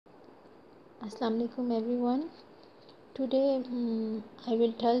Assalamu alaikum everyone. Today I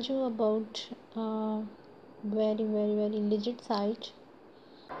will tell you about a very legit site.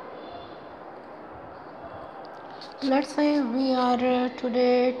 Let's say we are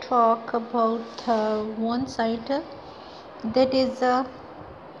today talk about one site that is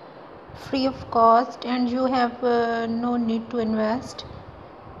free of cost and you have no need to invest,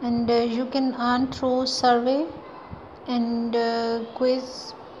 and you can earn through survey and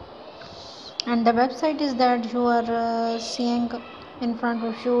quiz, and the website is that you are seeing in front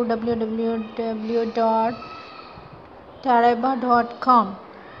of you, www.tariba.com.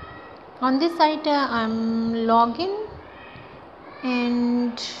 On this site I'm login,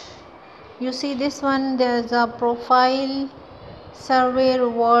 and you see this one, there's a profile survey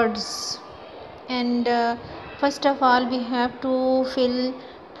rewards, and first of all we have to fill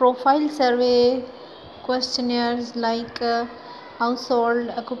profile survey questionnaires like household,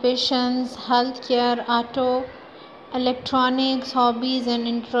 occupations, healthcare, auto, electronics, hobbies and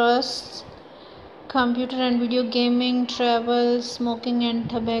interests, computer and video gaming, travel, smoking and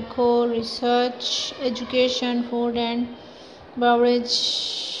tobacco, research, education, food and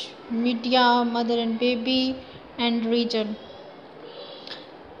beverage, media, mother and baby, and region.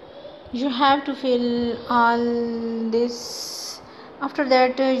 You have to fill all this. After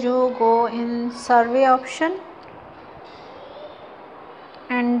that you go in survey option,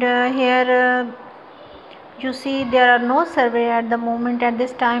 and here you see there are no survey at the moment. At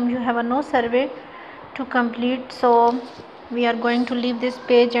this time you have a no survey to complete, so we are going to leave this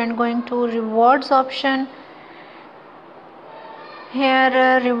page and going to rewards option.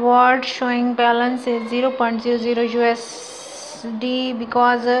 Here reward showing balance is 0.00 USD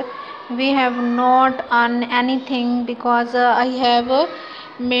because we have not earned anything, because I have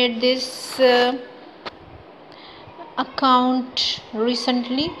made this account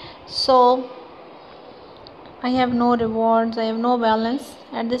recently, so I have no rewards, I have no balance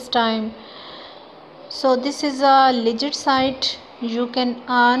at this time. So this is a legit site. You can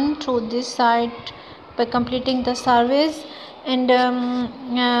earn through this site by completing the surveys, and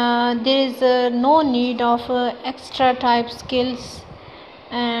there is no need of extra type skills,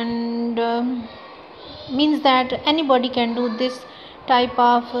 and means that anybody can do this type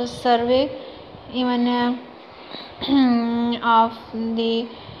of survey, even of the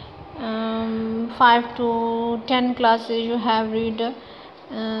 5 to 10 classes you have read,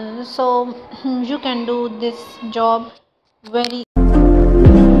 so you can do this job very